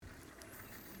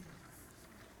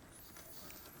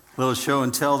Little show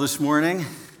and tell this morning.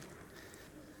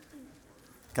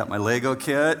 Got my Lego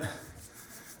kit.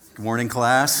 Good morning,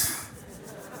 class.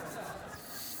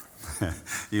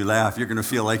 You laugh, you're going to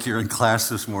feel like you're in class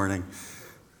this morning.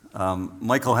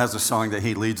 Michael has a song that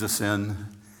he leads us in,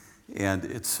 and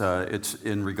it's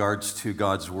in regards to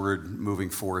God's word moving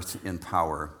forth in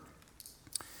power.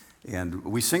 And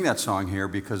we sing that song here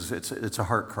because it's a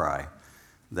heart cry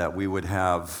that we would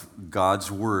have God's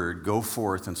word go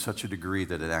forth in such a degree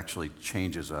that it actually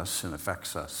changes us and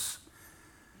affects us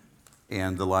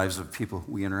and the lives of people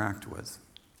we interact with.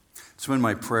 It's been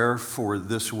my prayer for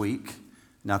this week,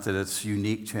 not that it's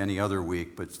unique to any other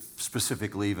week, but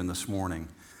specifically even this morning,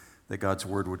 that God's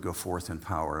word would go forth in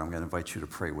power. I'm going to invite you to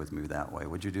pray with me that way.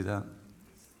 Would you do that?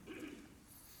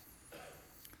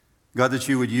 God, that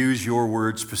you would use your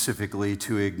word specifically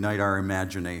to ignite our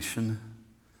imagination.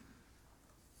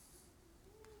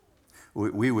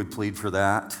 We would plead for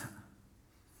that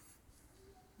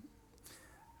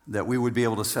we would be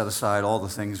able to set aside all the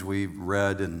things we've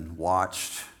read and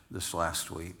watched this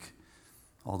last week,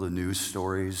 all the news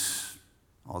stories,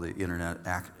 all the internet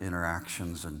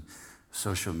interactions and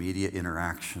social media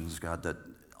interactions, God, that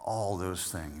all those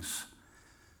things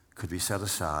could be set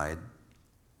aside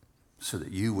so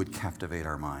that you would captivate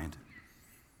our mind.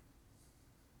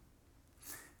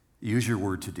 Use your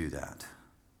word to do that.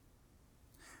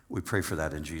 We pray for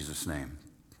that in Jesus' name.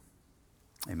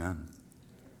 Amen.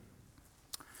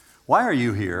 Why are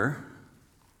you here?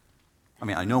 I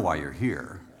mean, I know why you're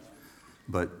here,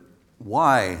 but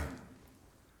why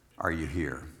are you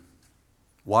here?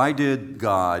 Why did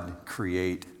God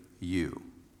create you?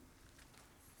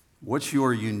 What's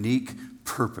your unique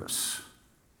purpose?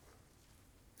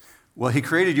 Well, he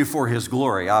created you for his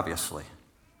glory, obviously.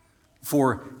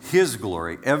 For his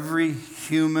glory. Every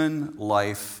human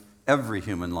life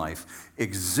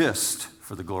exists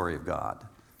for the glory of God.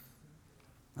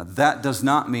 Now, that does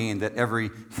not mean that every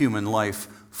human life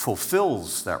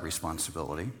fulfills that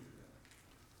responsibility.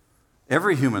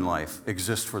 Every human life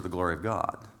exists for the glory of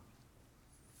God.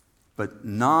 But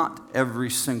not every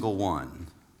single one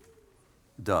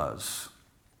does.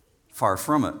 Far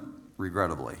from it,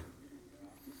 regrettably.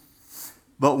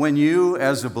 But when you,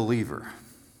 as a believer,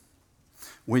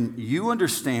 when you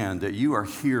understand that you are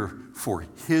here for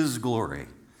his glory,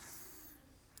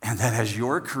 and that as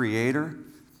your creator,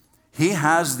 he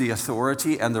has the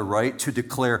authority and the right to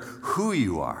declare who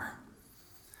you are,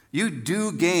 you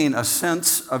do gain a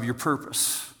sense of your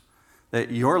purpose,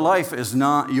 that your life is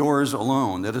not yours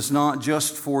alone, that it's not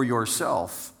just for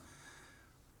yourself,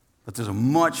 but there's a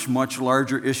much, much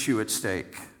larger issue at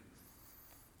stake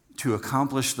to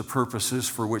accomplish the purposes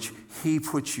for which he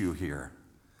put you here.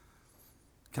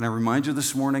 Can I remind you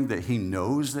this morning that he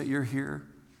knows that you're here?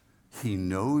 He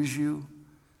knows you,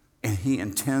 and he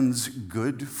intends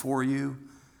good for you.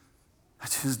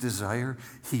 That's his desire.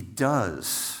 He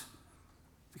does,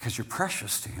 because you're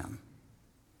precious to him.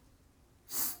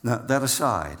 Now, that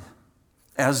aside,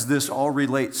 as this all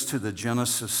relates to the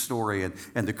Genesis story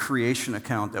and the creation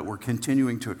account that we're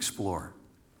continuing to explore,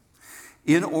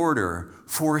 in order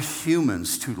for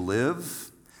humans to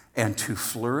live and to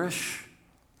flourish,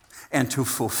 and to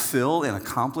fulfill and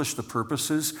accomplish the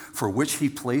purposes for which he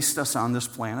placed us on this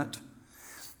planet,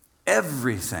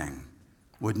 everything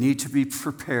would need to be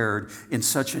prepared in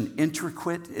such an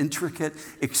intricate,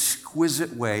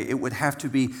 exquisite way. It would have to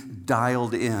be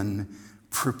dialed in,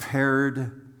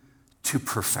 prepared to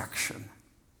perfection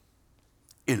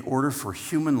in order for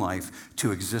human life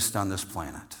to exist on this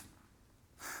planet.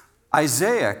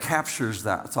 Isaiah captures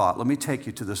that thought. Let me take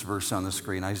you to this verse on the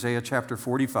screen. Isaiah chapter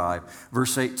 45,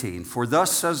 verse 18. For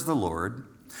thus says the Lord,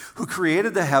 who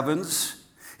created the heavens,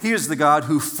 he is the God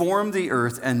who formed the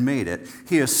earth and made it.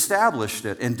 He established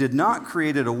it and did not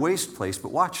create it a waste place,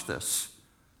 but watch this,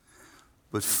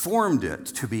 but formed it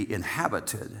to be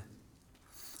inhabited.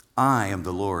 I am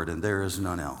the Lord and there is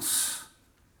none else.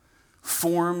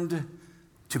 Formed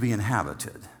to be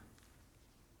inhabited.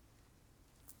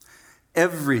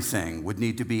 Everything would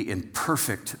need to be in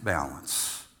perfect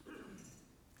balance.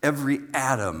 Every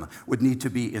atom would need to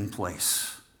be in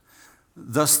place.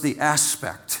 Thus, the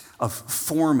aspect of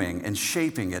forming and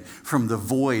shaping it from the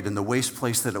void and the waste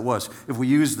place that it was. If we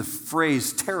use the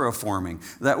phrase terraforming,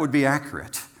 that would be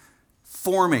accurate.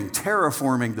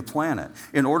 Terraforming the planet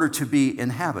in order to be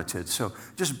inhabited. So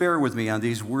just bear with me on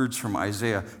these words from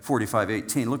Isaiah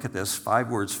 45:18. Look at this, 5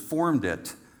 words, formed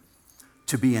it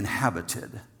to be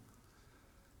inhabited.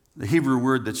 The Hebrew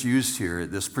word that's used here,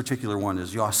 this particular one,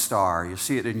 is yastar. You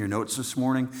see it in your notes this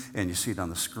morning, and you see it on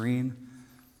the screen.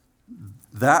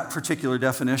 That particular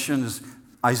definition is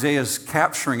Isaiah's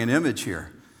capturing an image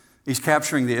here. He's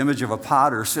capturing the image of a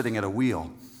potter sitting at a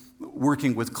wheel,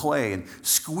 working with clay and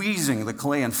squeezing the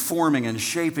clay and forming and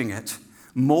shaping it,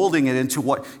 molding it into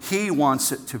what he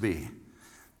wants it to be.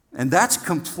 And that's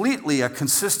completely a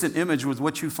consistent image with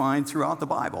what you find throughout the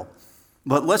Bible.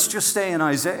 But let's just stay in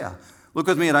Isaiah. Look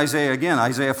with me at Isaiah again,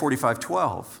 Isaiah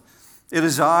 45:12. It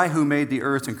is I who made the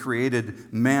earth and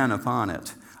created man upon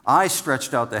it. I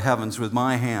stretched out the heavens with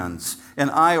my hands,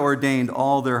 and I ordained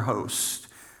all their host.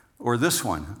 Or this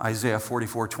one, Isaiah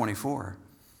 44:24.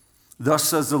 Thus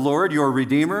says the Lord, your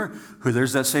Redeemer, who,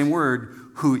 there's that same word,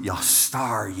 who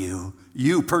yastar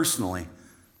you personally,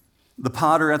 the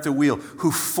potter at the wheel,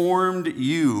 who formed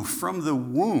you from the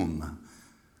womb.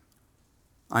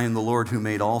 I am the Lord who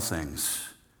made all things,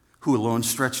 who alone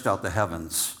stretched out the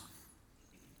heavens,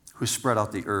 who spread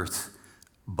out the earth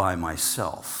by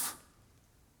myself.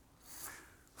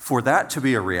 For that to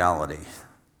be a reality,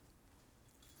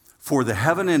 for the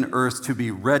heaven and earth to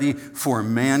be ready for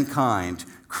mankind,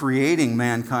 creating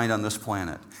mankind on this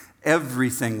planet,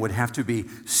 everything would have to be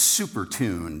super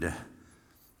tuned,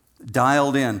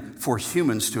 dialed in for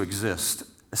humans to exist,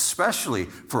 especially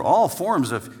for all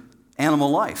forms of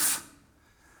animal life.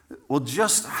 Well,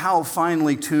 just how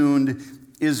finely tuned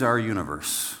is our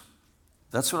universe?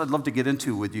 That's what I'd love to get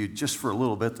into with you just for a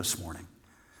little bit this morning.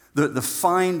 The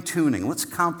fine-tuning. Let's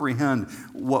comprehend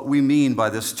what we mean by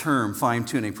this term,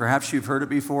 fine-tuning. Perhaps you've heard it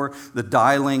before, the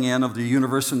dialing in of the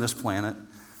universe and this planet.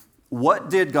 What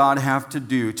did God have to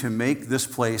do to make this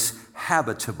place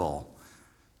habitable?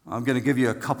 I'm going to give you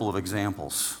a couple of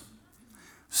examples.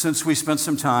 Since we spent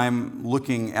some time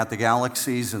looking at the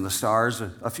galaxies and the stars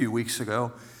a few weeks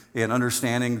ago, and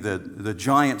understanding the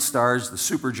giant stars, the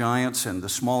supergiants, and the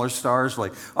smaller stars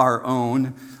like our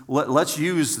own, let's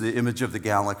use the image of the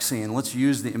galaxy and let's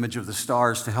use the image of the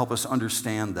stars to help us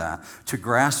understand that, to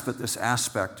grasp at this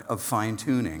aspect of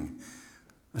fine-tuning,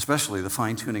 especially the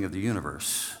fine-tuning of the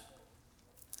universe,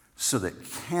 so that it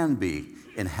can be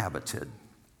inhabited.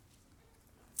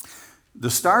 The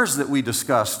stars that we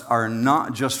discussed are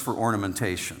not just for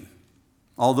ornamentation.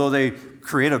 Although they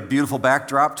create a beautiful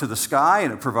backdrop to the sky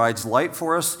and it provides light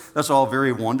for us, that's all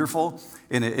very wonderful.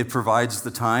 And it provides the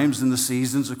times and the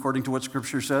seasons according to what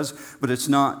Scripture says, but it's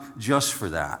not just for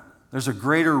that. There's a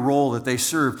greater role that they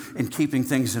serve in keeping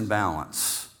things in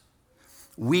balance.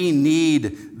 We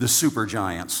need the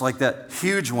supergiants, like that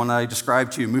huge one I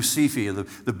described to you, Musifi,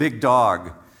 the big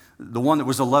dog, the one that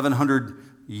was 1,100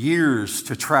 years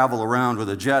to travel around with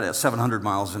a jet at 700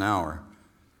 miles an hour.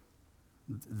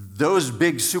 Those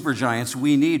big supergiants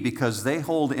we need because they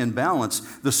hold in balance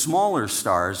the smaller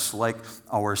stars like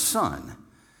our sun.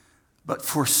 But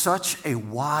for such a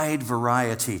wide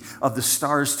variety of the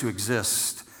stars to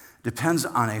exist depends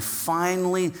on a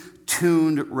finely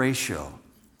tuned ratio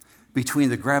between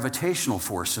the gravitational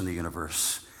force in the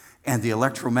universe and the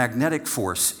electromagnetic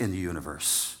force in the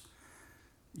universe.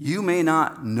 You may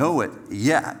not know it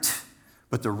yet,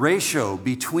 but the ratio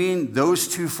between those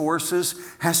two forces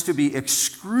has to be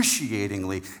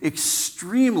excruciatingly,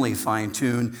 extremely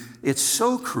fine-tuned. It's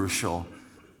so crucial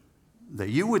that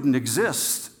you wouldn't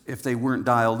exist if they weren't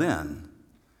dialed in.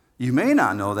 You may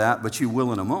not know that, but you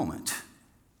will in a moment.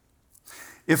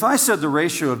 If I said the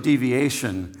ratio of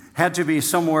deviation had to be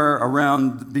somewhere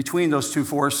around between those two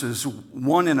forces,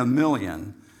 1 in a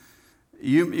million,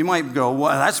 you might go,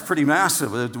 well, that's pretty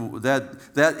massive.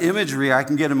 That imagery I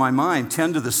can get in my mind,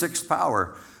 10 to the 6th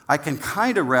power. I can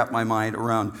kind of wrap my mind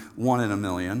around 1 in a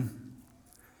million.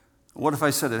 What if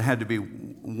I said it had to be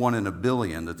 1 in a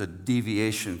billion, that the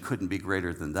deviation couldn't be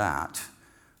greater than that?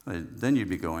 Then you'd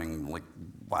be going like,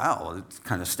 wow, it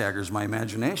kind of staggers my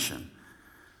imagination.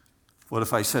 What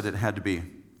if I said it had to be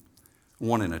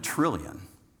 1 in a trillion?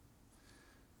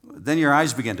 Then your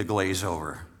eyes begin to glaze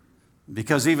over.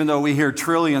 Because even though we hear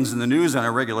trillions in the news on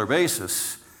a regular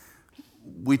basis,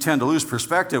 we tend to lose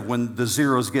perspective when the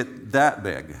zeros get that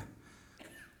big.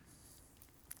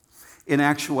 In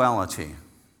actuality,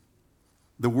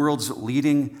 the world's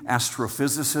leading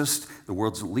astrophysicists, the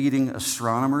world's leading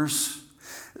astronomers,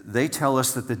 they tell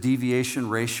us that the deviation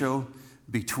ratio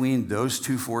between those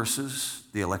two forces,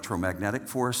 the electromagnetic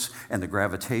force and the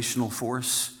gravitational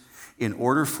force, in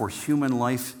order for human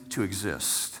life to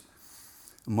exist,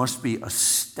 must be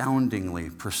astoundingly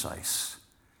precise,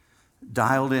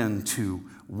 dialed in to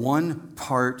 1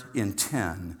 part in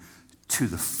 10 to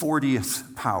the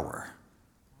 40th power.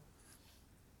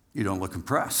 You don't look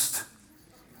impressed.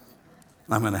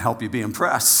 I'm going to help you be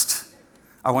impressed.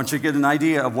 I want you to get an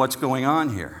idea of what's going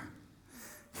on here.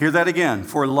 Hear that again.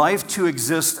 For life to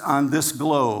exist on this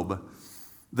globe,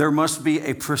 there must be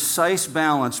a precise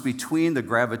balance between the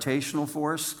gravitational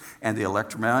force and the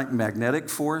electromagnetic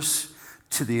force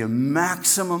to the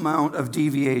maximum amount of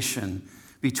deviation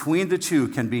between the two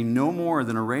can be no more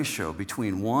than a ratio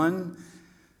between 1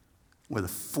 with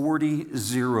 40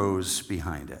 zeros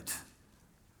behind it.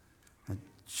 Now,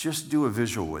 just do a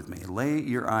visual with me. Lay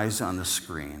your eyes on the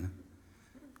screen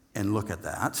and look at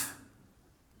that.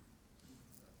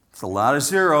 It's a lot of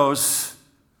zeros,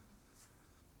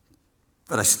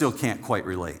 but I still can't quite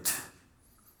relate.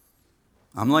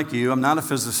 I'm like you, I'm not a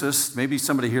physicist. Maybe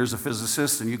somebody here is a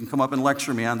physicist and you can come up and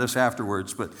lecture me on this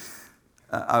afterwards, but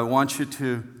I want you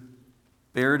to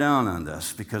bear down on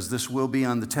this because this will be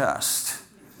on the test.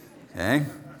 Okay?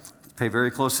 Pay very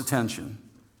close attention.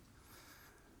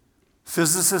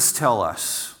 Physicists tell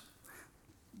us,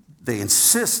 they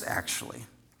insist actually,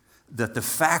 that the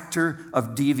factor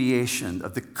of deviation,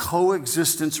 of the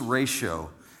coexistence ratio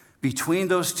between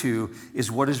those two is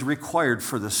what is required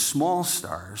for the small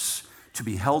stars to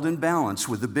be held in balance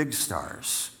with the big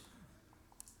stars,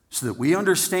 so that we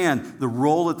understand the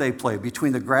role that they play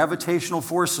between the gravitational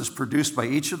forces produced by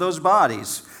each of those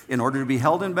bodies in order to be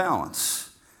held in balance.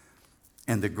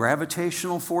 And the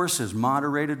gravitational force is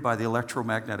moderated by the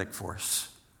electromagnetic force.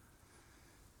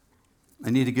 I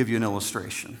need to give you an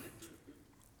illustration.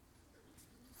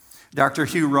 Dr.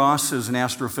 Hugh Ross is an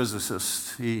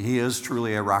astrophysicist. He is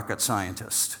truly a rocket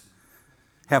scientist.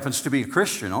 Happens to be a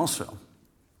Christian also.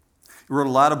 He wrote a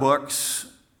lot of books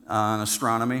on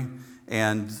astronomy,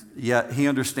 and yet he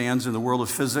understands in the world of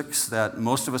physics that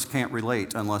most of us can't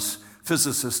relate unless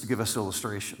physicists give us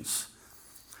illustrations.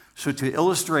 So to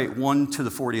illustrate 1 to the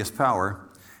 40th power,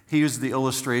 he used the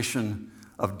illustration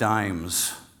of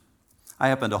dimes. I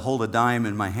happen to hold a dime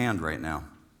in my hand right now.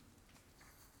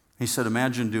 He said,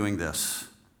 imagine doing this.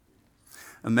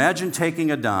 Imagine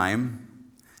taking a dime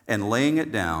and laying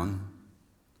it down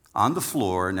on the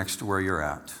floor next to where you're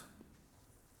at.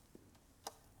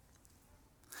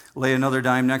 Lay another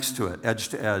dime next to it, edge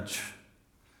to edge,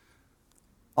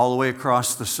 all the way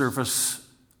across the surface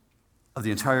of the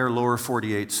entire lower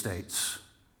 48 states.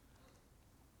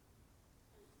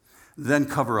 Then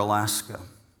cover Alaska.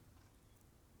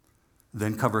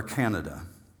 Then cover Canada.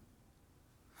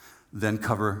 Then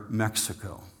cover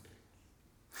Mexico.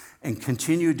 And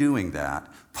continue doing that,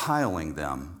 piling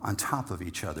them on top of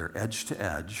each other, edge to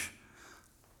edge,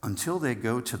 until they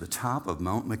go to the top of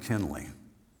Mount McKinley.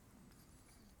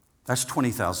 That's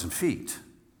 20,000 feet,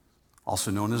 also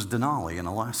known as Denali in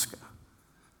Alaska.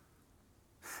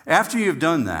 After you've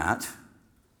done that,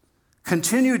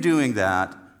 continue doing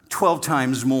that 12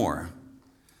 times more.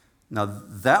 Now,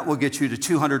 that will get you to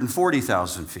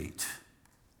 240,000 feet.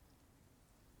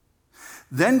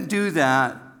 Then do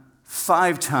that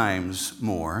 5 times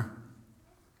more.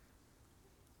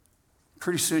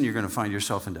 Pretty soon you're going to find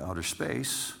yourself into outer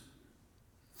space.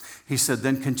 He said,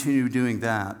 then continue doing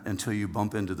that until you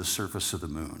bump into the surface of the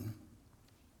moon.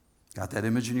 Got that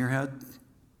image in your head?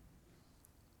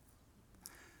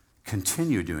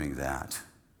 Continue doing that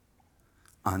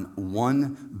on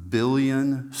 1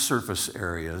 billion surface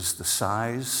areas the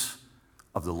size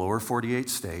of the lower 48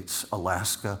 states,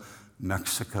 Alaska,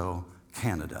 Mexico,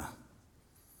 Canada.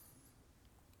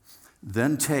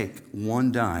 Then take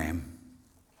 1 dime,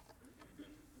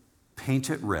 paint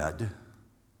it red,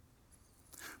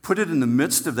 put it in the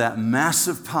midst of that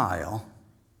massive pile,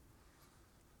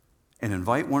 and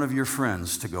invite one of your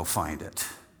friends to go find it.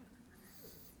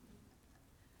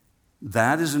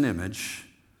 That is an image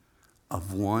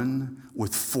of 1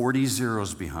 with 40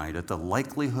 zeros behind it. The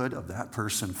likelihood of that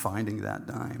person finding that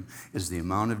dime is the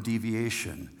amount of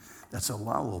deviation that's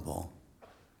allowable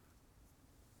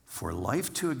for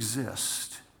life to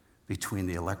exist between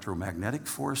the electromagnetic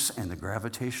force and the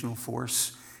gravitational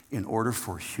force in order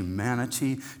for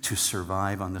humanity to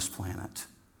survive on this planet.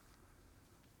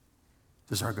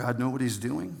 Does our God know what he's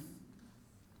doing?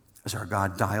 Does our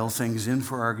God dial things in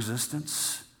for our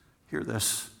existence? Hear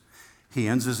this. He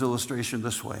ends his illustration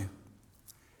this way.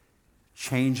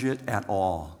 Change it at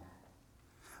all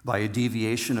by a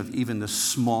deviation of even the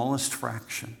smallest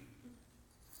fraction,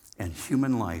 and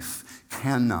human life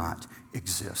cannot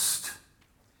exist.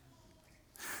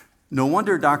 No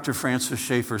wonder Dr. Francis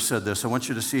Schaeffer said this. I want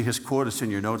you to see his quote. It's in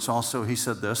your notes also. He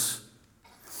said this: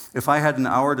 if I had an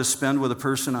hour to spend with a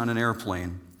person on an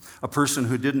airplane, a person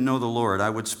who didn't know the Lord, I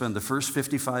would spend the first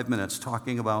 55 minutes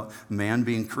talking about man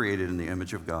being created in the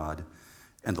image of God,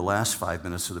 and the last 5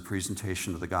 minutes of the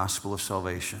presentation of the gospel of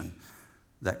salvation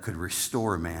that could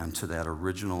restore man to that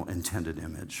original intended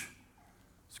image.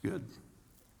 It's good.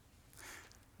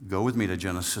 Go with me to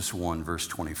Genesis 1, verse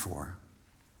 24.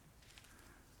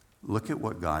 Look at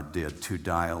what God did to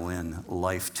dial in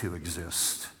life to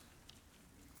exist.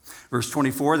 Verse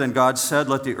 24, then God said,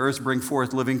 let the earth bring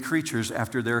forth living creatures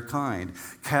after their kind,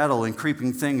 cattle and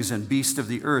creeping things and beasts of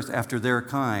the earth after their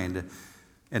kind.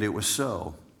 And it was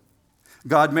so.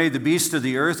 God made the beasts of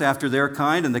the earth after their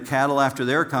kind, and the cattle after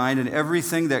their kind, and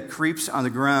everything that creeps on the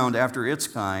ground after its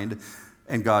kind.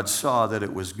 And God saw that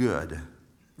it was good.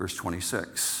 Verse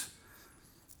 26.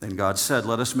 Then God said,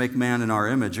 let us make man in our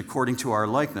image, according to our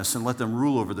likeness, and let them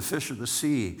rule over the fish of the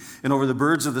sea, and over the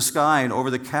birds of the sky, and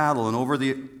over the cattle, and over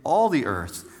all the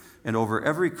earth, and over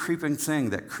every creeping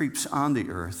thing that creeps on the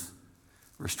earth.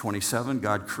 Verse 27,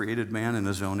 God created man in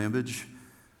his own image.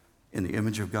 In the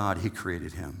image of God, he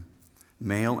created him.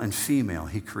 Male and female,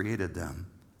 he created them.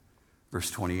 Verse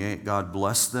 28, God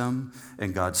blessed them,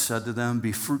 and God said to them,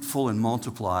 be fruitful and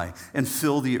multiply, and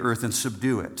fill the earth and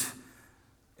subdue it,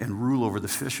 and rule over the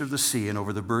fish of the sea, and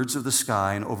over the birds of the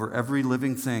sky, and over every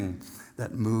living thing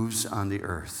that moves on the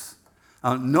earth.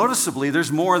 Noticeably,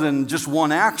 there's more than just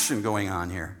one action going on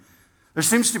here. There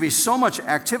seems to be so much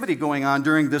activity going on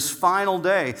during this final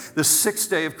day, the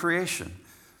sixth day of creation.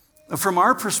 From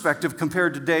our perspective,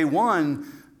 compared to day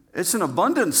one, it's an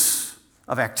abundance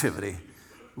of activity.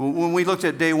 When we looked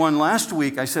at day one last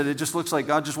week, I said it just looks like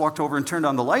God just walked over and turned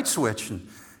on the light switch, and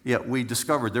yet we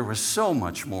discovered there was so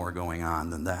much more going on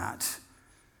than that.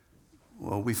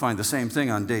 Well, we find the same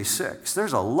thing on day 6.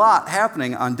 There's a lot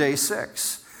happening on day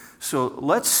 6. So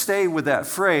let's stay with that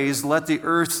phrase, let the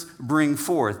earth bring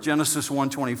forth. Genesis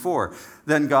 1:24.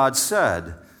 Then God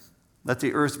said, let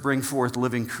the earth bring forth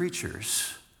living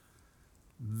creatures.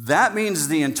 That means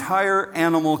the entire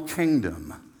animal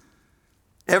kingdom.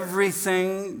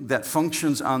 Everything that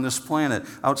functions on this planet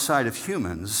outside of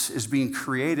humans is being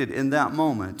created in that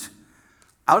moment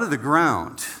out of the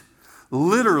ground,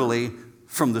 literally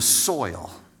from the soil.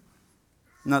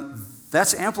 Now,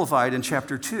 that's amplified in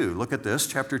chapter 2. Look at this,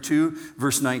 chapter 2,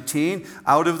 verse 19.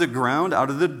 Out of the ground,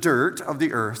 out of the dirt of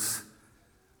the earth,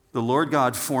 the Lord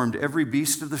God formed every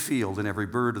beast of the field and every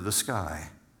bird of the sky.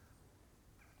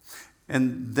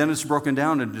 And then it's broken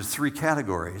down into 3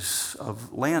 categories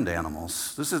of land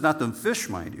animals. This is not the fish,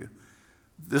 mind you.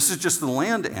 This is just the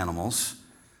land animals,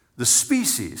 the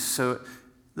species. So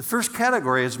the first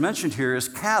category as mentioned here is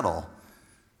cattle.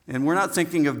 And we're not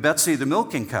thinking of Betsy the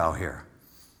milking cow here.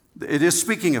 It is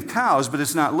speaking of cows, but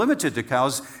it's not limited to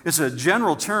cows. It's a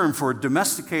general term for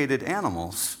domesticated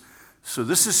animals. So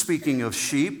this is speaking of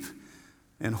sheep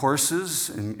and horses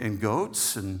and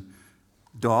goats and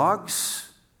dogs.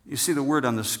 You see the word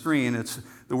on the screen, it's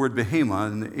the word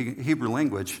behemoth in the Hebrew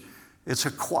language. It's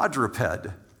a quadruped.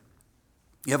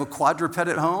 You have a quadruped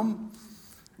at home?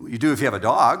 You do if you have a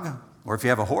dog, or if you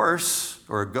have a horse,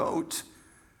 or a goat.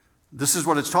 This is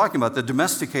what it's talking about, the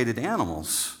domesticated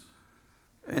animals.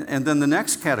 And then the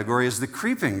next category is the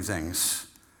creeping things.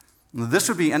 This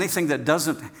would be anything that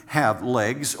doesn't have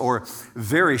legs or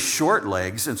very short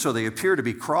legs, and so they appear to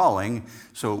be crawling.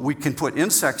 So we can put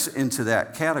insects into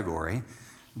that category.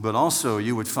 But also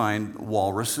you would find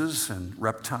walruses and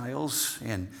reptiles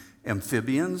and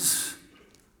amphibians,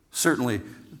 certainly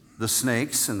the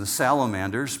snakes and the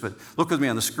salamanders. But look with me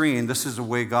on the screen. This is the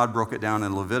way God broke it down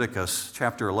in Leviticus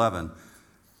chapter 11.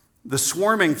 The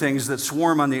swarming things that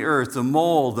swarm on the earth, the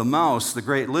mole, the mouse, the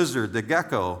great lizard, the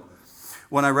gecko.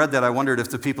 When I read that, I wondered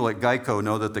if the people at Geico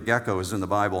know that the gecko is in the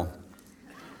Bible.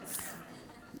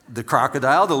 The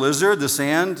crocodile, the lizard, the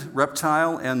sand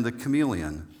reptile, and the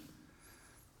chameleon.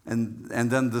 And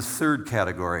then the third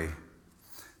category,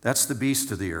 that's the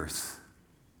beast of the earth.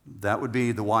 That would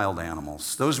be the wild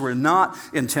animals. Those were not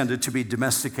intended to be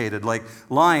domesticated, like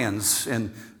lions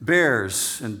and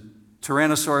bears and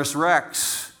Tyrannosaurus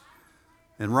rex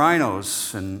and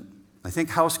rhinos, and I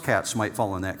think house cats might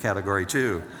fall in that category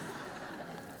too.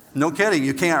 No kidding,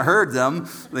 you can't herd them.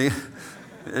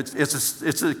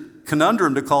 It's a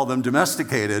conundrum to call them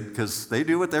domesticated because they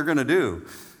do what they're going to do.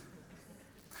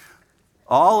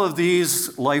 All of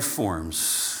these life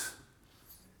forms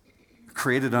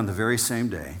created on the very same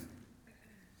day.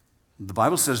 The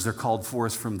Bible says they're called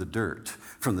forth from the dirt,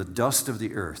 from the dust of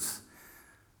the earth,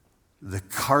 the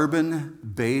carbon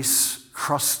base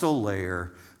crustal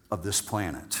layer of this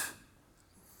planet.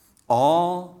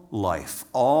 All life,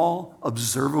 all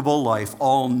observable life,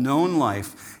 all known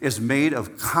life is made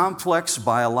of complex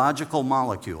biological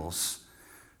molecules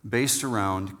based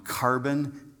around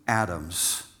carbon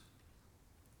atoms.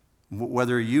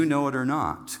 Whether you know it or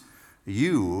not,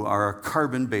 you are a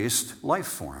carbon-based life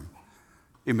form.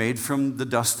 You're made from the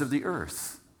dust of the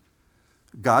earth.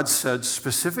 God said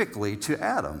specifically to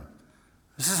Adam,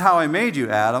 this is how I made you,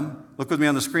 Adam. Look with me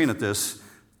on the screen at this.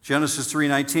 Genesis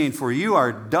 3:19, for you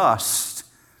are dust,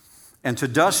 and to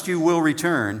dust you will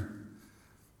return.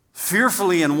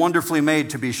 Fearfully and wonderfully made,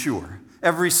 to be sure.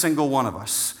 Every single one of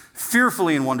us.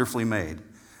 Fearfully and wonderfully made.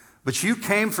 But you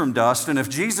came from dust, and if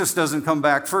Jesus doesn't come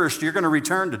back first, you're going to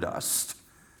return to dust.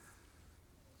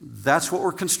 That's what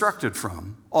we're constructed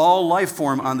from. All life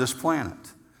form on this planet.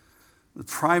 The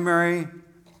primary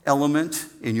element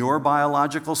in your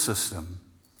biological system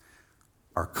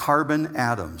are carbon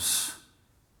atoms.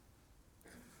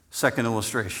 Second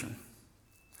illustration.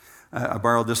 I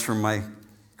borrowed this from my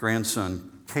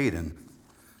grandson, Caden.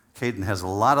 Caden has a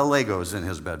lot of Legos in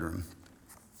his bedroom.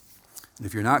 And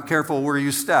if you're not careful where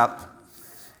you step,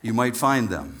 you might find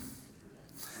them.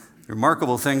 The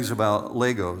remarkable things about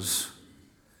Legos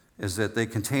is that they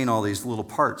contain all these little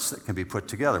parts that can be put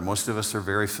together. Most of us are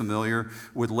very familiar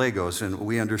with Legos, and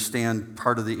we understand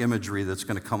part of the imagery that's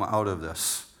going to come out of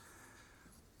this.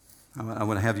 I'm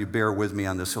going to have you bear with me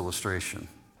on this illustration.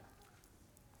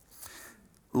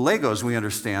 Legos, we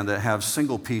understand, that have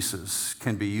single pieces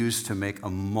can be used to make a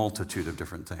multitude of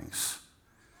different things.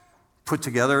 Put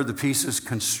together, the pieces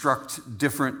construct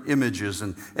different images,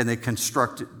 and they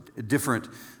construct different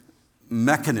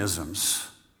mechanisms.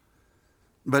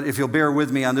 But if you'll bear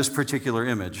with me on this particular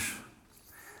image,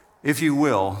 if you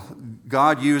will,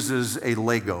 God uses a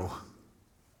Lego,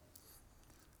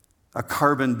 a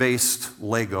carbon-based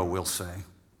Lego, we'll say,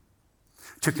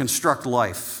 to construct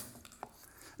life,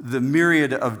 the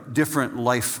myriad of different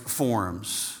life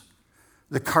forms,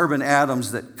 the carbon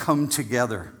atoms that come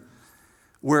together,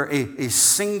 where a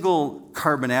single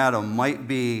carbon atom might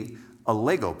be a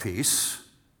Lego piece.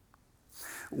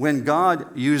 When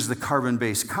God used the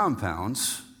carbon-based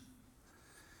compounds,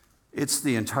 it's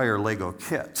the entire Lego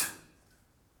kit.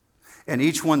 And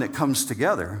each one that comes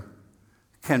together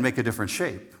can make a different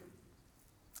shape,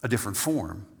 a different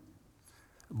form.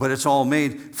 But it's all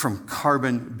made from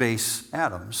carbon-based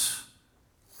atoms.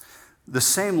 The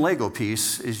same Lego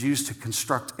piece is used to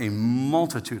construct a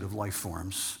multitude of life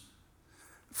forms,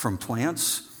 from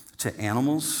plants to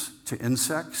animals to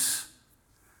insects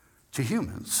to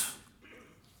humans.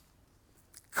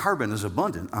 Carbon is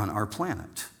abundant on our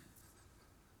planet.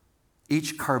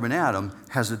 Each carbon atom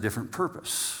has a different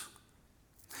purpose.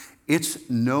 It's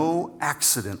no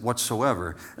accident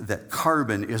whatsoever that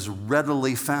carbon is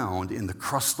readily found in the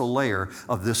crustal layer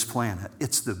of this planet.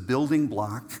 It's the building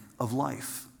block of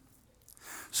life.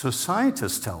 So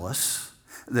scientists tell us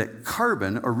that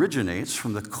carbon originates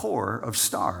from the core of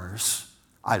stars.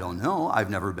 I don't know. I've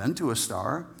never been to a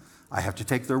star. I have to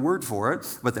take their word for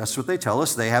it, but that's what they tell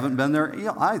us. They haven't been there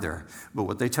either. But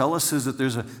what they tell us is that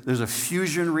there's a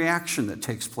fusion reaction that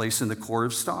takes place in the core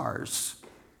of stars.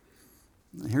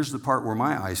 And here's the part where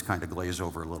my eyes kind of glaze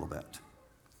over a little bit.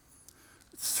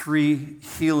 3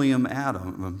 helium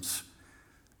atoms,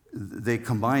 they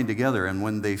combine together, and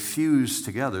when they fuse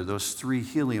together, those 3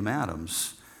 helium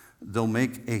atoms, they'll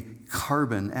make a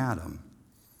carbon atom.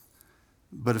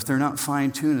 But if they're not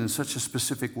fine-tuned in such a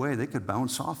specific way, they could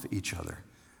bounce off each other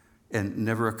and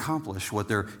never accomplish what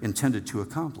they're intended to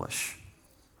accomplish.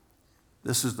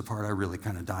 This is the part I really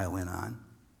kind of dial in on.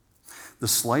 The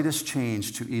slightest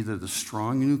change to either the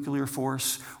strong nuclear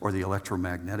force or the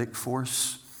electromagnetic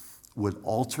force would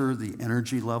alter the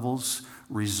energy levels,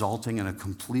 resulting in a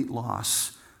complete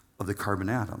loss of the carbon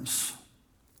atoms.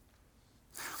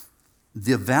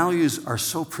 The values are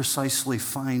so precisely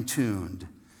fine-tuned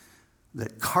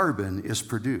that carbon is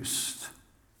produced.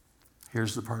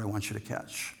 Here's the part I want you to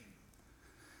catch.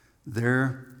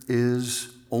 There is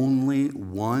only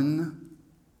one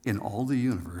in all the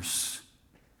universe,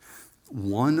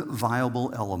 one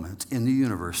viable element in the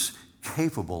universe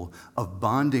capable of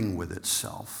bonding with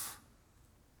itself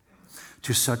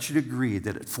to such a degree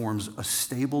that it forms a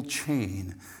stable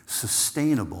chain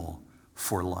sustainable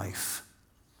for life.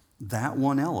 That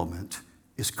one element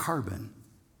is carbon.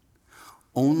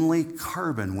 Only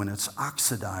carbon, when it's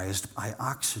oxidized by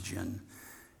oxygen,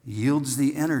 yields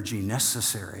the energy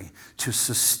necessary to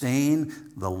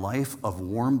sustain the life of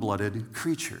warm-blooded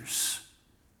creatures.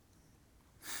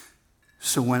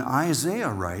 So when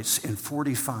Isaiah writes in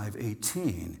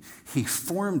 45:18, he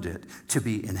formed it to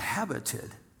be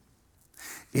inhabited,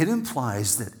 it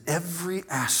implies that every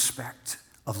aspect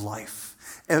of life,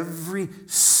 every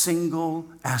single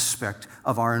aspect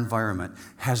of our environment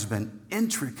has been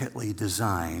intricately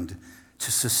designed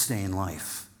to sustain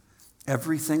life.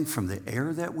 Everything from the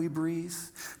air that we breathe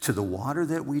to the water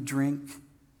that we drink,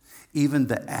 even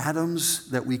the atoms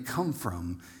that we come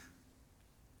from,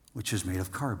 which is made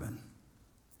of carbon.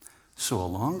 So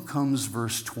along comes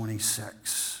verse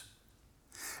 26,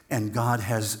 and God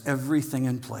has everything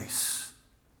in place.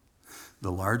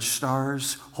 The large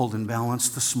stars hold in balance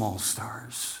the small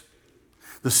stars.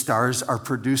 The stars are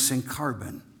producing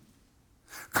carbon.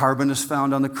 Carbon is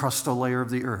found on the crustal layer of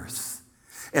the earth.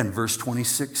 And verse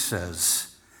 26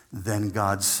 says, then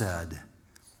God said,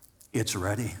 it's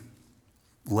ready.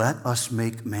 Let us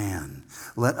make man.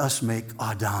 Let us make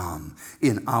Adam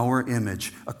in our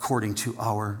image according to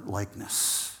our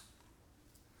likeness.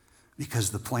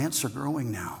 Because the plants are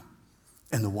growing now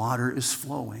and the water is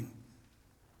flowing.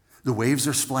 The waves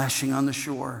are splashing on the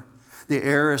shore. The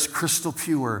air is crystal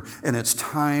pure and it's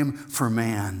time for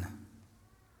man.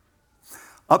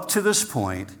 Up to this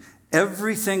point,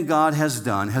 everything God has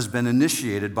done has been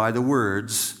initiated by the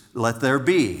words, let there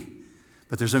be.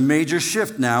 But there's a major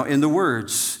shift now in the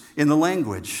words, in the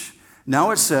language.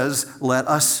 Now it says, let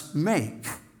us make.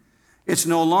 It's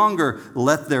no longer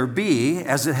let there be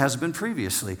as it has been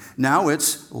previously. Now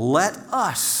it's let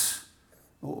us.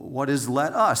 What is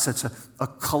let us? It's a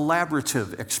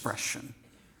collaborative expression.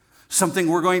 Something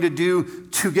we're going to do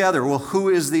together. Well, who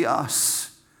is the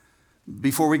us?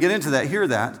 Before we get into that, hear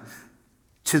that.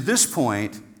 To this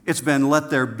point, it's been let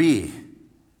there be.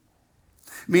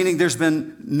 Meaning there's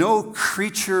been no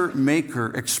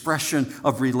creature-maker expression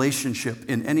of relationship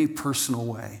in any personal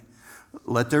way.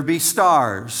 Let there be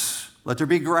stars. Let there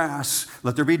be grass.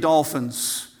 Let there be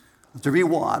dolphins. Let there be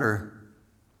water.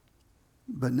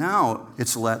 But now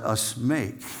it's let us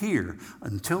make. Here,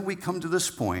 until we come to this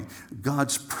point,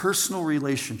 God's personal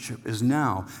relationship is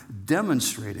now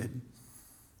demonstrated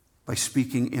by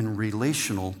speaking in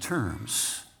relational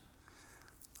terms.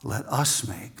 Let us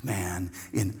make man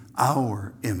in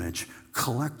our image,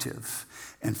 collective.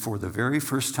 And for the very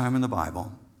first time in the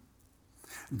Bible,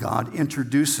 God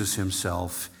introduces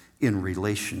himself in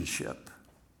relationship.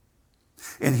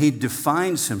 And he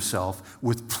defines himself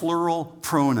with plural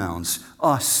pronouns,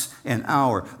 us and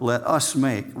our. Let us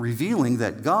make, revealing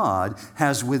that God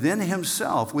has within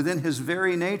himself, within his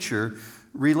very nature,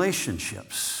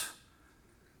 relationships.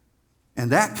 And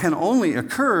that can only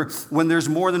occur when there's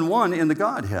more than one in the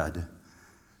Godhead.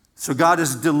 So God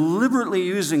is deliberately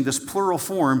using this plural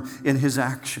form in his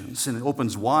actions, and it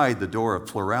opens wide the door of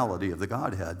plurality of the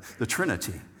Godhead, the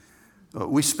Trinity.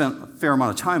 We spent a fair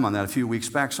amount of time on that a few weeks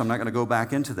back, so I'm not going to go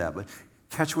back into that, but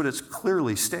catch what it's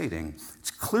clearly stating.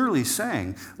 It's clearly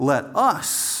saying, let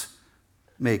us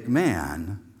make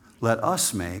man, let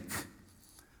us make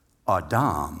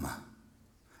Adam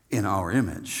in our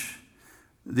image.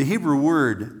 The Hebrew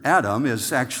word Adam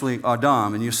is actually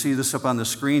Adam, and you see this up on the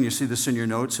screen. You see this in your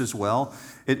notes as well.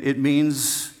 It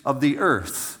means of the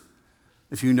earth.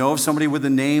 If you know of somebody with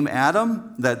the name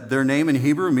Adam, that their name in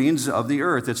Hebrew means of the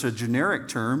earth. It's a generic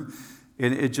term,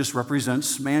 and it just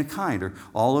represents mankind or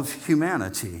all of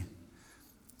humanity.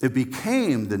 It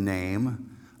became the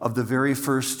name of the very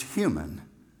first human.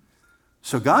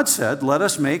 So God said, let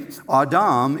us make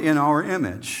Adam in our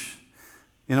image.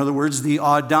 In other words, the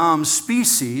Adam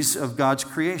species of God's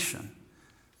creation.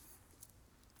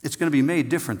 It's going to be made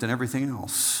different than everything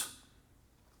else.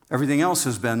 Everything else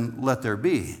has been let there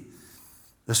be.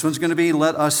 This one's going to be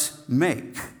let us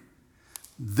make.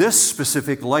 This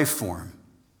specific life form,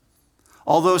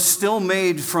 although still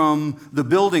made from the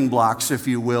building blocks, if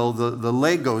you will, the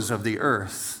Legos of the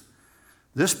earth,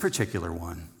 this particular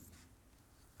one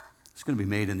is going to be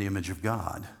made in the image of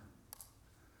God,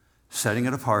 setting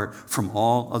it apart from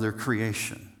all other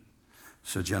creation.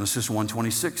 So Genesis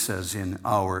 1:26 says, in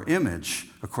our image,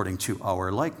 according to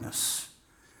our likeness.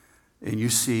 And you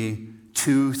see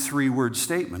 2 3-word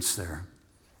statements there.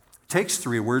 It takes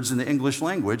 3 words in the English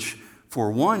language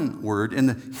for 1 word in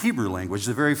the Hebrew language.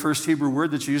 The very first Hebrew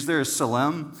word that's used there is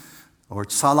salem or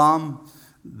salam.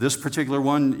 This particular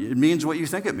one, it means what you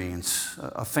think it means,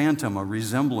 a phantom, a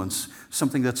resemblance,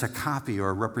 something that's a copy or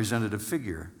a representative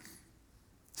figure.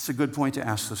 It's a good point to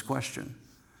ask this question.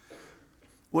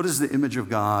 What is the image of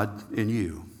God in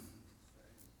you?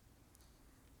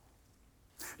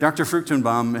 Dr.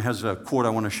 Fruchtenbaum has a quote I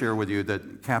want to share with you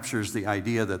that captures the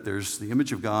idea that there's the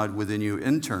image of God within you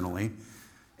internally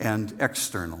and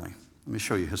externally. Let me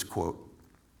show you his quote.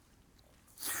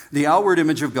 The outward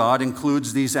image of God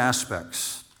includes these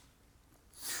aspects: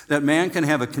 that man can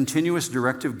have a continuous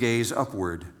directive gaze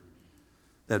upward,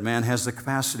 that man has the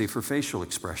capacity for facial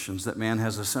expressions, that man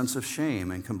has a sense of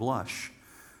shame and can blush,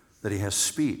 that he has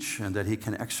speech, and that he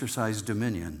can exercise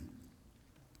dominion.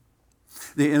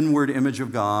 The inward image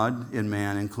of God in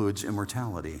man includes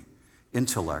immortality,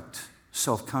 intellect,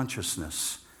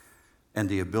 self-consciousness, and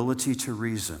the ability to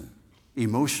reason,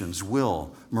 emotions,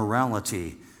 will,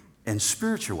 morality, and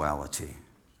spirituality.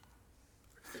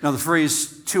 Now, the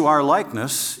phrase "to our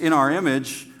likeness," in our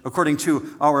image, according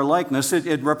to our likeness,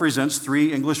 it represents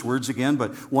 3 English words again,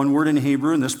 but 1 word in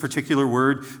Hebrew, and this particular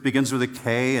word begins with a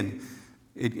K, and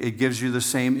It gives you the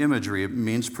same imagery. It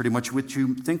means pretty much what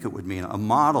you think it would mean, a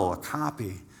model, a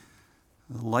copy,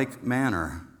 like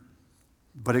manner.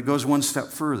 But it goes one step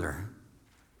further.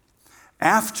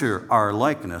 After our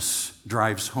likeness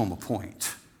drives home a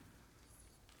point.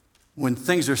 When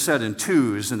things are said in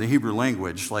twos in the Hebrew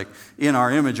language, like in our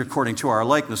image according to our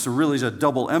likeness, there really is a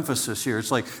double emphasis here.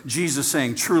 It's like Jesus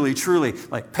saying, truly, truly,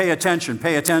 like pay attention,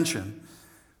 pay attention.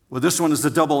 Well, this one is the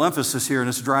double emphasis here, and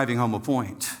it's driving home a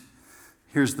point.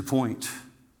 Here's the point.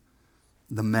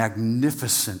 The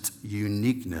magnificent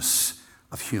uniqueness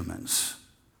of humans.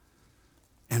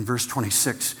 And verse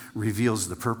 26 reveals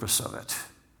the purpose of it.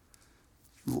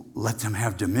 Let them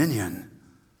have dominion.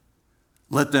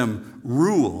 Let them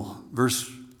rule,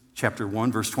 chapter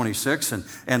 1, verse 26,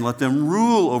 and let them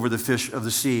rule over the fish of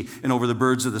the sea and over the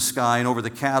birds of the sky and over the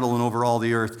cattle and over all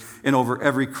the earth and over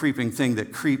every creeping thing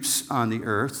that creeps on the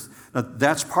earth. Now,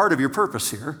 that's part of your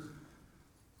purpose here,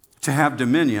 to have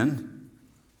dominion.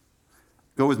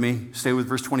 Go with me, stay with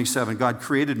verse 27. God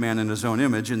created man in his own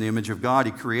image. In the image of God,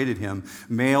 he created him.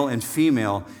 Male and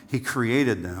female, he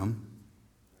created them.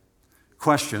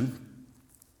 Question.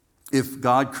 If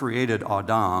God created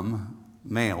Adam,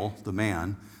 male, the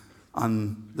man,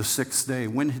 on the sixth day,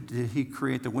 when did he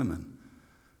create the women?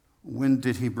 When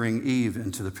did he bring Eve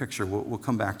into the picture? We'll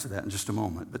come back to that in just a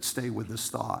moment, but stay with this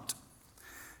thought.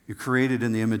 You're created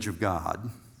in the image of God,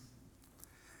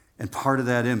 and part of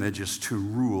that image is to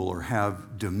rule or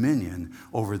have dominion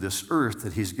over this earth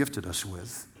that he's gifted us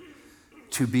with,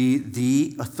 to be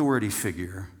the authority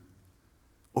figure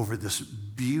over this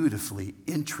beautifully,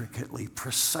 intricately,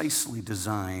 precisely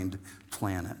designed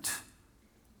planet.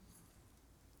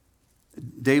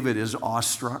 David is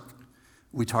awestruck.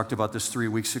 We talked about this 3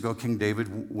 weeks ago. King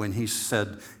David, when he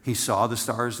said he saw the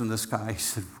stars in the sky, he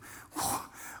said,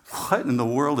 what in the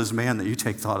world is man that you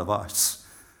take thought of us?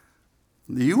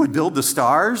 That you would build the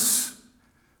stars?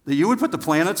 That you would put the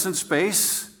planets in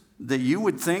space? That you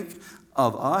would think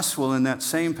of us? Well, in that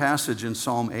same passage in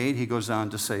Psalm 8, he goes on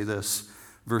to say this.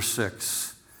 Verse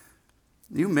 6,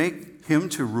 you make him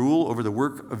to rule over the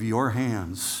work of your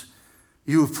hands.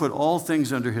 You have put all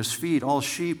things under his feet, all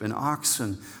sheep and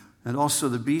oxen, and also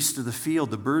the beasts of the field,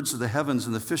 the birds of the heavens,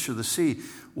 and the fish of the sea,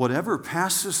 whatever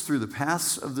passes through the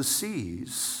paths of the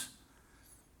seas.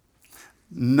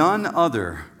 None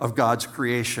other of God's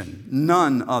creation,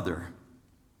 none other.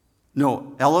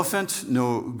 No elephant,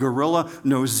 no gorilla,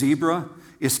 no zebra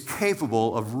is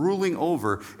capable of ruling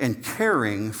over and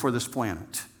caring for this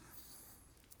planet.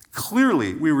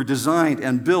 Clearly, we were designed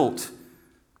and built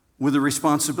with the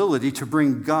responsibility to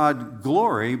bring God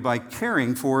glory by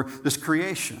caring for this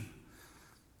creation.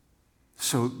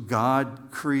 So God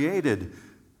created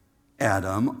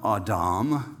Adam.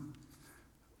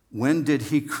 When did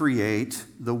he create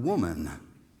the woman?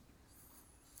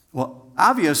 Well,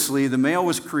 obviously, the male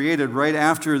was created right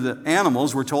after the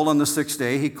animals. We're told on the sixth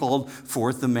day, he called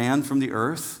forth the man from the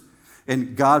earth.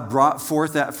 And God brought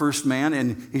forth that first man,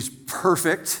 and he's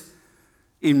perfect,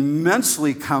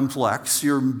 immensely complex.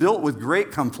 You're built with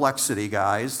great complexity,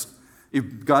 guys.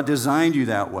 God designed you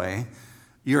that way.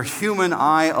 Your human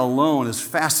eye alone is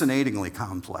fascinatingly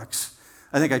complex.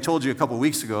 I think I told you a couple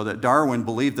weeks ago that Darwin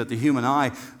believed that the human eye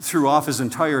threw off his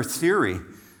entire theory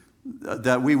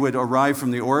that we would arrive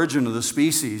from the origin of the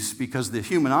species because the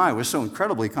human eye was so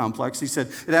incredibly complex. He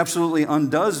said, it absolutely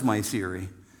undoes my theory.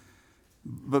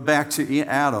 But back to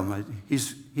Adam,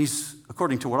 he's,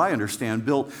 according to what I understand,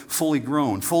 built fully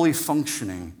grown, fully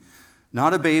functioning.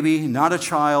 Not a baby, not a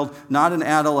child, not an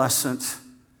adolescent,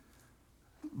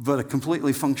 but a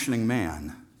completely functioning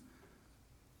man.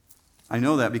 I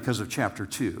know that because of chapter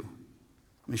 2.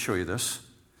 Let me show you this.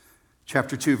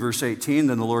 Chapter 2, verse 18,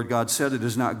 then the Lord God said, it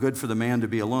is not good for the man to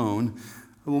be alone.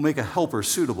 I will make a helper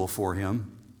suitable for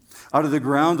him. Out of the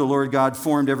ground, the Lord God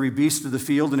formed every beast of the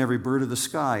field and every bird of the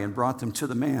sky and brought them to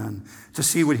the man to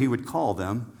see what he would call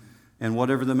them. And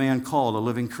whatever the man called a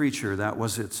living creature, that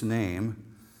was its name.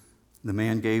 The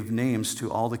man gave names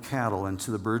to all the cattle and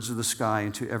to the birds of the sky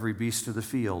and to every beast of the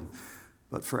field.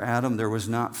 But for Adam, there was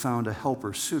not found a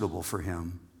helper suitable for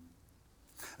him.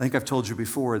 I think I've told you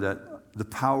before that the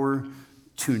power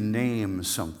to name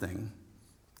something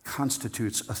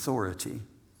constitutes authority.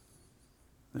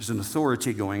 There's an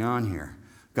authority going on here.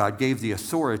 God gave the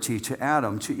authority to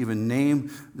Adam to even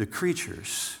name the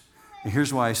creatures. And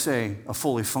here's why I say a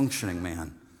fully functioning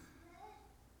man.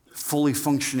 Fully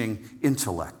functioning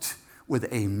intellect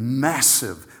with a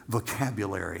massive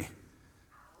vocabulary.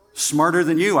 Smarter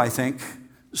than you, I think.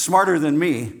 Smarter than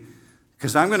me,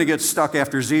 because I'm going to get stuck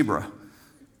after zebra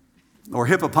or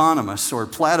hippopotamus or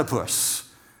platypus.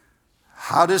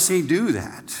 How does he do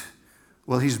that?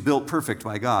 Well, he's built perfect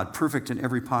by God, perfect in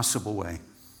every possible way.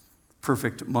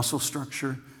 Perfect muscle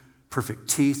structure, perfect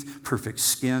teeth, perfect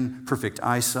skin, perfect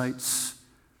eyesight,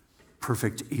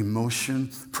 perfect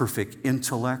emotion, perfect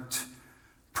intellect,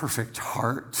 perfect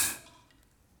heart.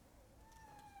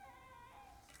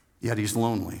 Yet he's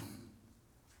lonely.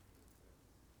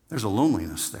 There's a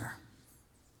loneliness there.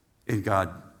 And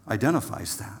God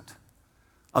identifies that.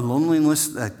 A loneliness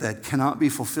that cannot be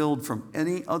fulfilled from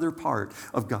any other part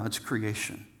of God's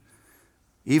creation.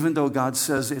 Even though God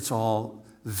says it's all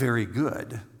very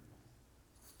good,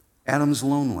 Adam's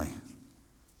lonely.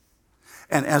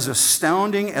 And as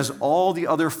astounding as all the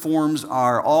other forms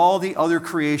are, all the other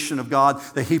creation of God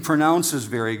that he pronounces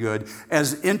very good,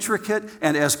 as intricate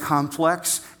and as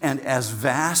complex and as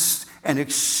vast and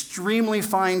extremely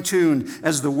fine-tuned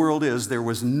as the world is, there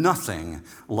was nothing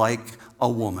like a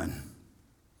woman.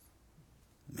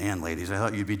 Man, ladies, I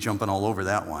thought you'd be jumping all over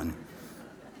that one.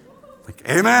 Like,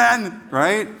 amen,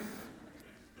 right?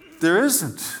 There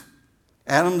isn't.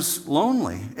 Adam's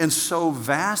lonely, and so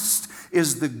vast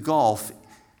is the gulf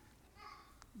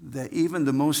that even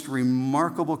the most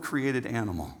remarkable created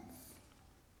animal,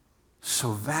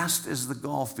 so vast is the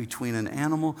gulf between an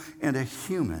animal and a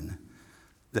human,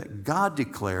 that God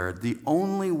declared the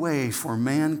only way for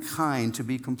mankind to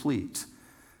be complete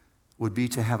would be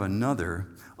to have another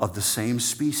of the same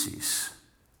species,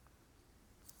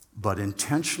 but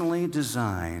intentionally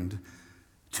designed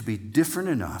to be different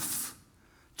enough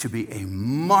to be a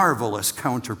marvelous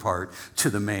counterpart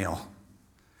to the male.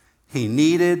 He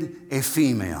needed a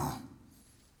female,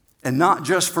 and not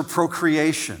just for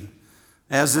procreation,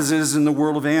 as it is in the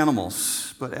world of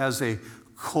animals, but as a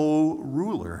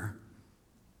co-ruler,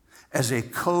 as a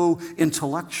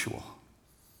co-intellectual,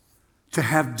 to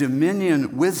have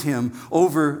dominion with him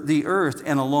over the earth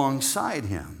and alongside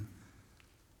him.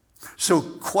 So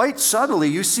quite subtly,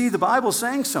 you see the Bible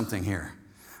saying something here.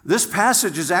 This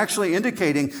passage is actually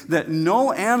indicating that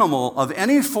no animal of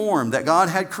any form that God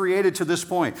had created to this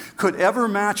point could ever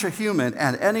match a human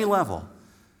at any level.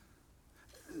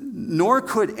 Nor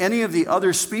could any of the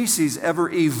other species ever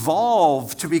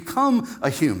evolve to become a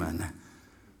human.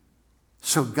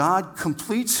 So God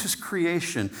completes his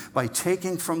creation by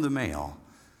taking from the male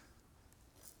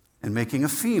and making a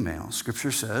female.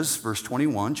 Scripture says, verse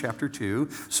 21, chapter 2,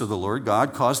 so the Lord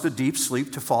God caused a deep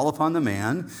sleep to fall upon the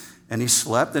man, and he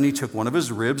slept, and he took one of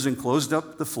his ribs and closed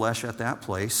up the flesh at that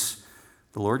place.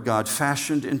 The Lord God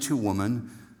fashioned into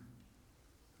woman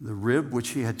the rib which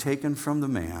he had taken from the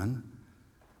man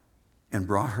and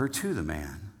brought her to the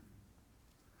man.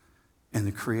 And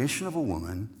the creation of a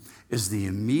woman is the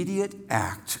immediate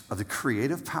act of the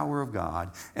creative power of God,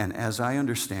 and as I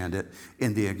understand it,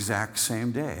 in the exact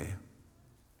same day,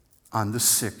 on the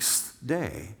sixth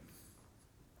day,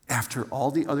 after all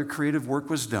the other creative work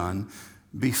was done,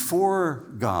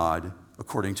 before God,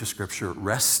 according to Scripture,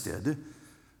 rested,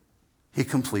 he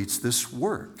completes this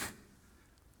work.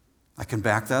 I can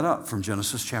back that up from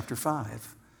Genesis chapter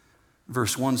 5.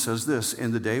 Verse 1 says this,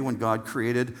 in the day when God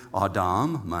created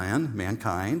Adam,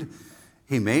 mankind,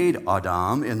 he made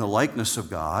Adam in the likeness of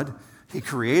God. He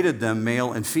created them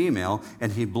male and female,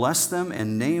 and he blessed them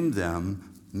and named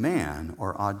them man,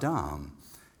 or Adam,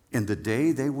 in the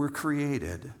day they were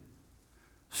created.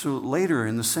 So later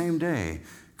in the same day,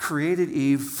 created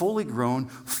Eve, fully grown,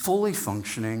 fully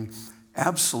functioning,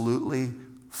 absolutely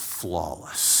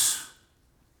flawless.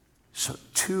 So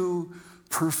two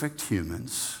perfect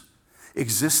humans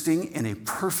existing in a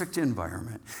perfect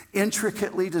environment,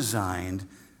 intricately designed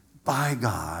by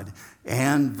God.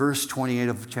 And verse 28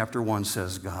 of chapter 1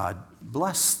 says, God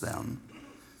blessed them.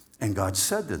 And God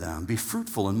said to them, be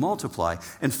fruitful and multiply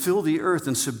and fill the earth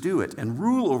and subdue it and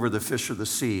rule over the fish of the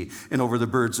sea and over the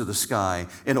birds of the sky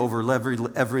and over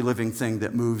every living thing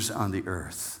that moves on the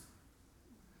earth.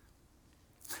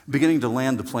 Beginning to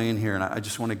land the plane here, and I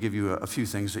just want to give you a few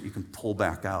things that you can pull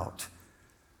back out.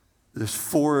 There's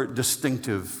four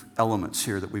distinctive elements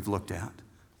here that we've looked at.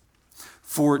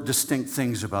 Four distinct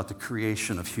things about the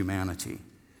creation of humanity.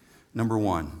 Number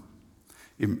one,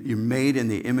 you're made in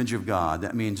the image of God.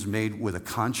 That means made with a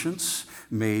conscience,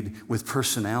 made with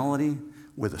personality,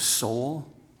 with a soul,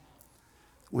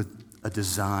 with a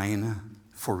design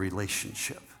for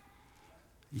relationship.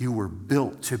 You were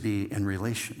built to be in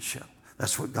relationship.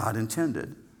 That's what God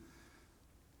intended.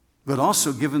 But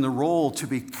also given the role to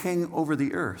be king over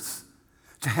the earth,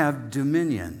 to have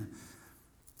dominion,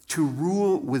 to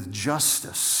rule with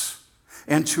justice,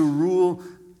 and to rule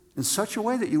in such a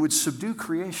way that you would subdue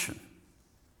creation.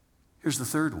 Here's the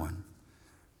third one.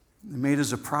 Made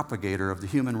as a propagator of the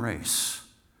human race.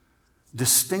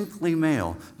 Distinctly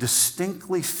male,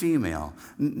 distinctly female.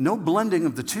 No blending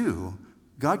of the two,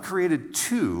 God created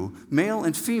two, male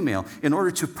and female, in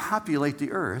order to populate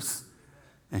the earth.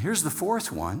 And here's the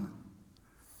fourth one,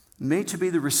 made to be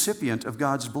the recipient of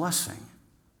God's blessing.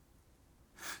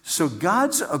 So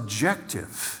God's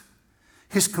objective,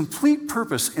 his complete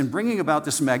purpose in bringing about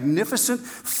this magnificent,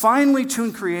 finely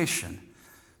tuned creation,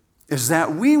 is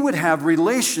that we would have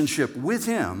relationship with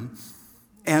him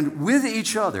and with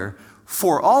each other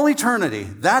for all eternity.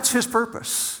 That's his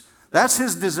purpose. That's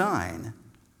his design.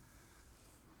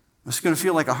 This is going to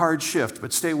feel like a hard shift,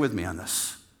 but stay with me on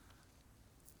this.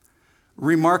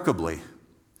 Remarkably,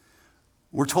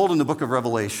 we're told in the book of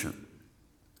Revelation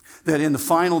that in the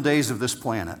final days of this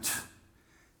planet,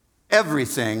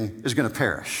 everything is going to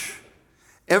perish.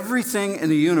 Everything in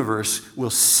the universe will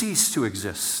cease to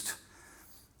exist.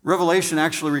 Revelation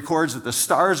actually records that the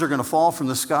stars are going to fall from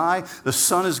the sky, the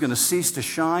sun is going to cease to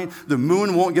shine, the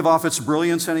moon won't give off its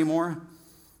brilliance anymore,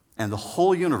 and the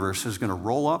whole universe is going to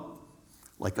roll up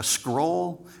like a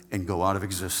scroll and go out of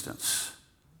existence.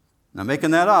 Now,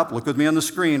 making that up, look with me on the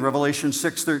screen, Revelation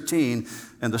 6:13,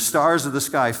 and the stars of the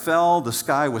sky fell, the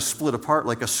sky was split apart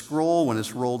like a scroll when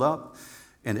it's rolled up,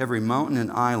 and every mountain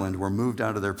and island were moved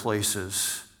out of their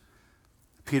places.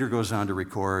 Peter goes on to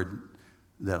record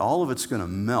that all of it's going to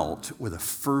melt with a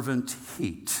fervent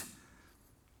heat.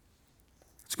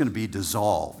 It's going to be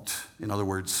dissolved. In other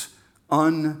words,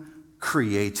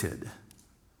 uncreated.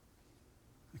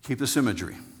 Keep this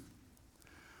imagery.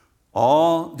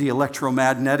 All the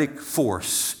electromagnetic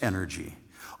force energy,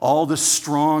 all the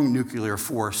strong nuclear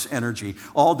force energy,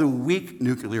 all the weak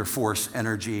nuclear force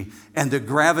energy, and the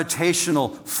gravitational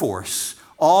force,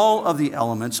 all of the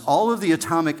elements, all of the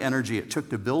atomic energy it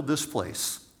took to build this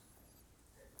place,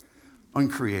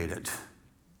 uncreated,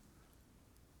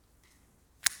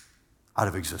 out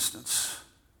of existence.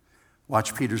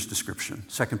 Watch Peter's description,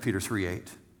 2 Peter 3:8.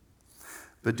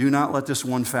 But do not let this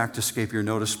one fact escape your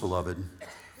notice, beloved,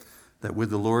 that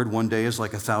with the Lord 1 day is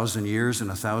like 1,000 years,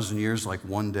 and 1,000 years like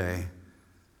 1 day.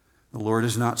 The Lord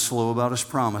is not slow about his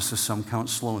promise, as some count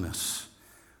slowness,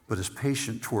 but is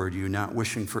patient toward you, not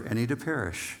wishing for any to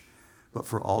perish, but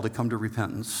for all to come to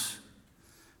repentance.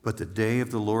 But the day of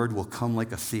the Lord will come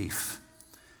like a thief,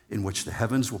 in which the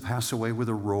heavens will pass away with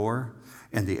a roar,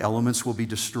 and the elements will be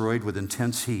destroyed with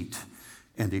intense heat,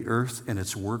 and the earth and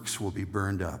its works will be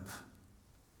burned up.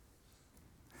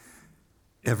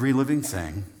 Every living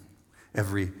thing,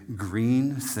 every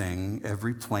green thing,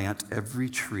 every plant, every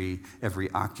tree,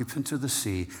 every occupant of the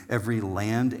sea, every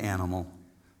land animal,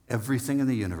 everything in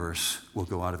the universe will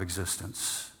go out of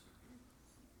existence.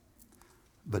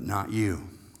 But not you.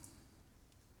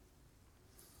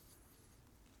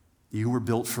 You were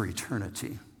built for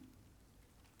eternity.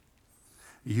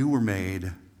 You were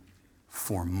made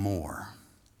for more.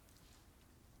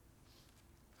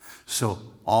 So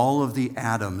all of the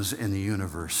atoms in the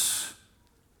universe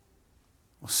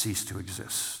will cease to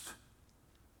exist.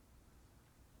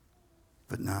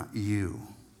 But not you.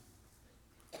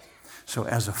 So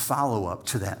as a follow-up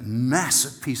to that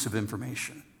massive piece of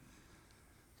information,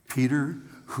 Peter,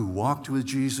 who walked with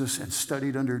Jesus and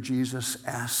studied under Jesus,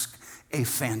 asked a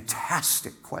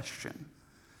fantastic question.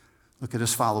 Look at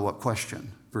his follow-up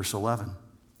question, verse 11.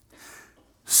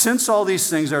 Since all these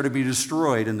things are to be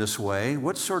destroyed in this way,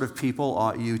 what sort of people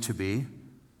ought you to be?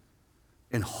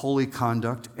 In holy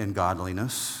conduct and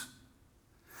godliness,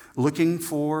 looking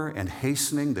for and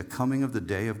hastening the coming of the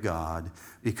day of God,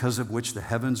 because of which the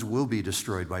heavens will be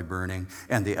destroyed by burning,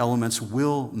 and the elements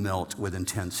will melt with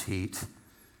intense heat.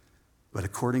 But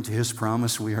according to his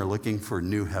promise, we are looking for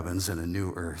new heavens and a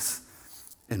new earth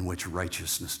in which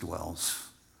righteousness dwells.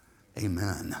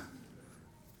 Amen.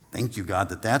 Thank you, God,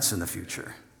 that that's in the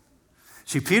future.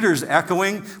 See, Peter's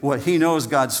echoing what he knows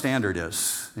God's standard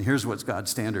is. And here's what God's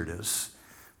standard is.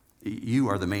 You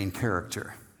are the main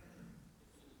character.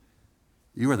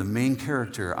 You are the main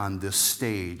character on this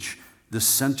stage, this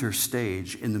center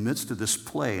stage in the midst of this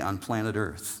play on planet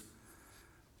Earth.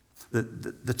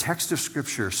 The text of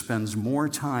Scripture spends more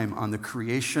time on the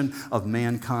creation of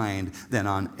mankind than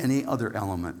on any other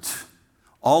element.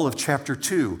 All of chapter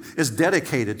 2 is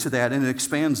dedicated to that, and it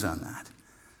expands on that.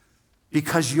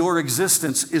 Because your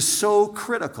existence is so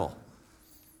critical.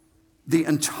 The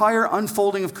entire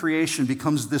unfolding of creation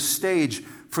becomes this stage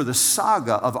for the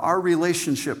saga of our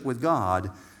relationship with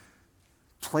God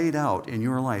played out in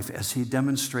your life as he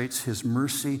demonstrates his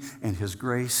mercy and his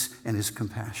grace and his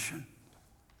compassion.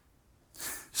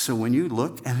 So when you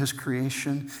look at his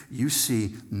creation, you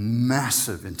see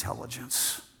massive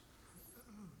intelligence.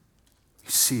 You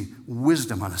see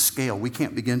wisdom on a scale we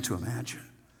can't begin to imagine.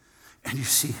 And you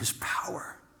see his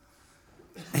power.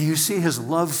 And you see his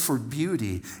love for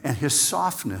beauty and his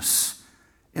softness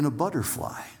in a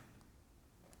butterfly.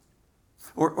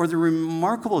 Or the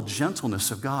remarkable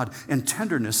gentleness of God and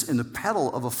tenderness in the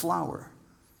petal of a flower.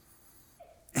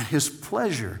 And his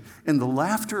pleasure in the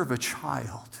laughter of a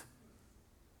child.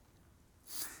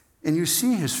 And you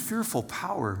see his fearful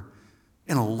power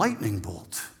in a lightning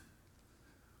bolt.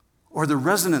 Or the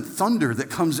resonant thunder that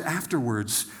comes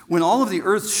afterwards when all of the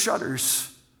earth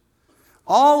shudders.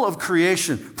 All of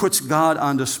creation puts God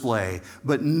on display,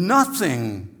 but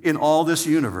nothing in all this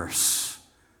universe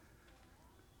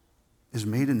is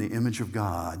made in the image of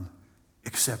God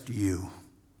except you.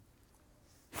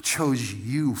 He chose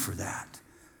you for that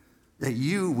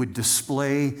you would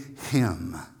display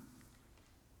him.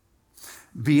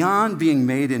 Beyond being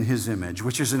made in his image,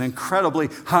 which is an incredibly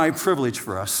high privilege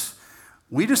for us,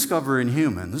 we discover in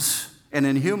humans, and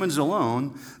in humans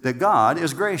alone, that God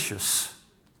is gracious.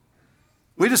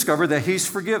 We discover that he's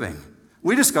forgiving.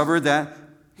 We discover that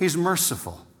he's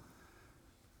merciful.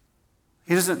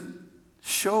 He doesn't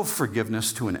show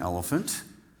forgiveness to an elephant.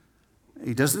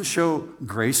 He doesn't show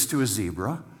grace to a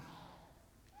zebra.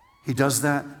 He does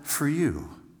that for you.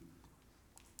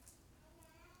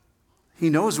 He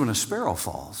knows when a sparrow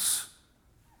falls,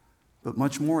 but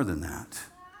much more than that.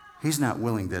 He's not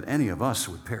willing that any of us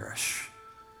would perish.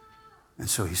 And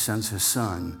so he sends his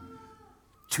son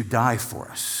to die for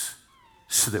us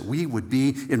so that we would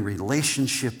be in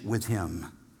relationship with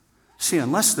him. See,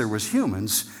 unless there was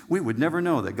humans, we would never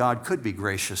know that God could be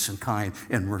gracious and kind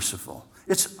and merciful.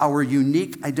 It's our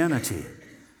unique identity.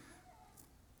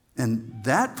 And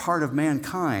that part of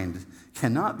mankind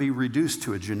cannot be reduced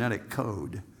to a genetic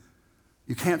code.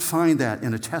 You can't find that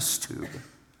in a test tube.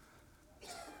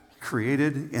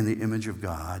 Created in the image of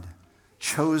God,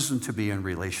 chosen to be in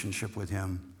relationship with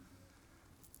him.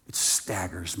 It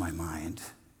staggers my mind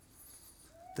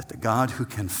that the God who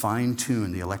can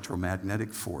fine-tune the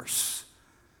electromagnetic force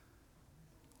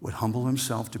would humble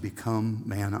himself to become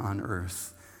man on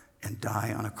earth and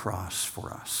die on a cross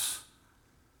for us.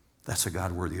 That's a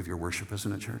God worthy of your worship,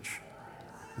 isn't it, church?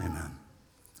 Amen.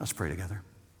 Let's pray together.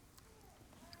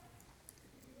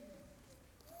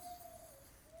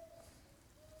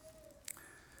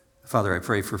 Father, I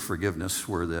pray for forgiveness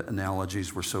where the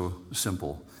analogies were so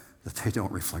simple that they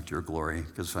don't reflect your glory,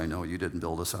 because I know you didn't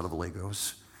build us out of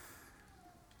Legos.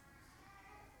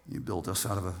 You built us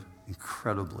out of an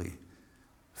incredibly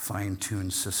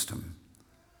fine-tuned system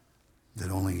that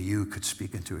only you could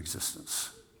speak into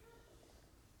existence.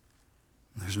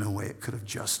 There's no way it could have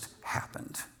just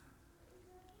happened.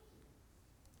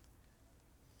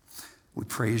 We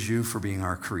praise you for being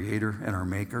our creator and our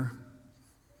maker.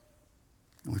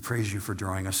 And we praise you for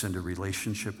drawing us into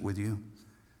relationship with you.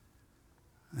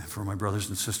 And for my brothers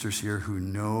and sisters here who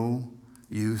know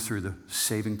you through the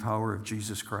saving power of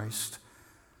Jesus Christ,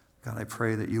 God, I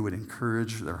pray that you would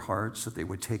encourage their hearts, that they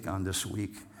would take on this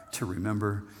week to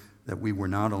remember that we were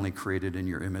not only created in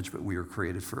your image, but we were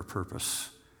created for a purpose.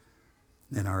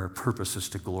 And our purpose is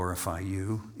to glorify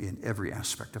you in every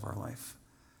aspect of our life.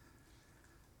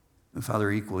 And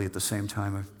Father, equally at the same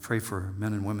time, I pray for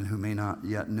men and women who may not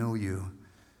yet know you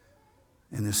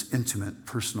in this intimate,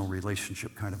 personal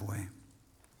relationship kind of way.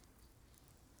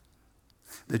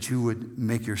 That you would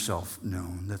make yourself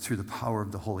known, that through the power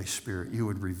of the Holy Spirit, you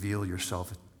would reveal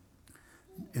yourself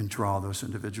and draw those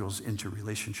individuals into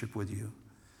relationship with you.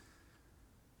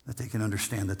 That they can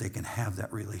understand that they can have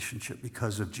that relationship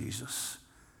because of Jesus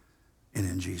and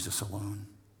in Jesus alone.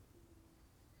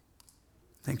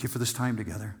 Thank you for this time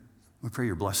together. We pray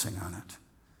your blessing on it.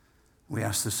 We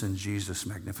ask this in Jesus'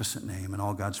 magnificent name, and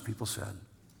all God's people said,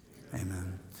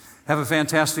 amen. Have a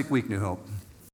fantastic week, New Hope.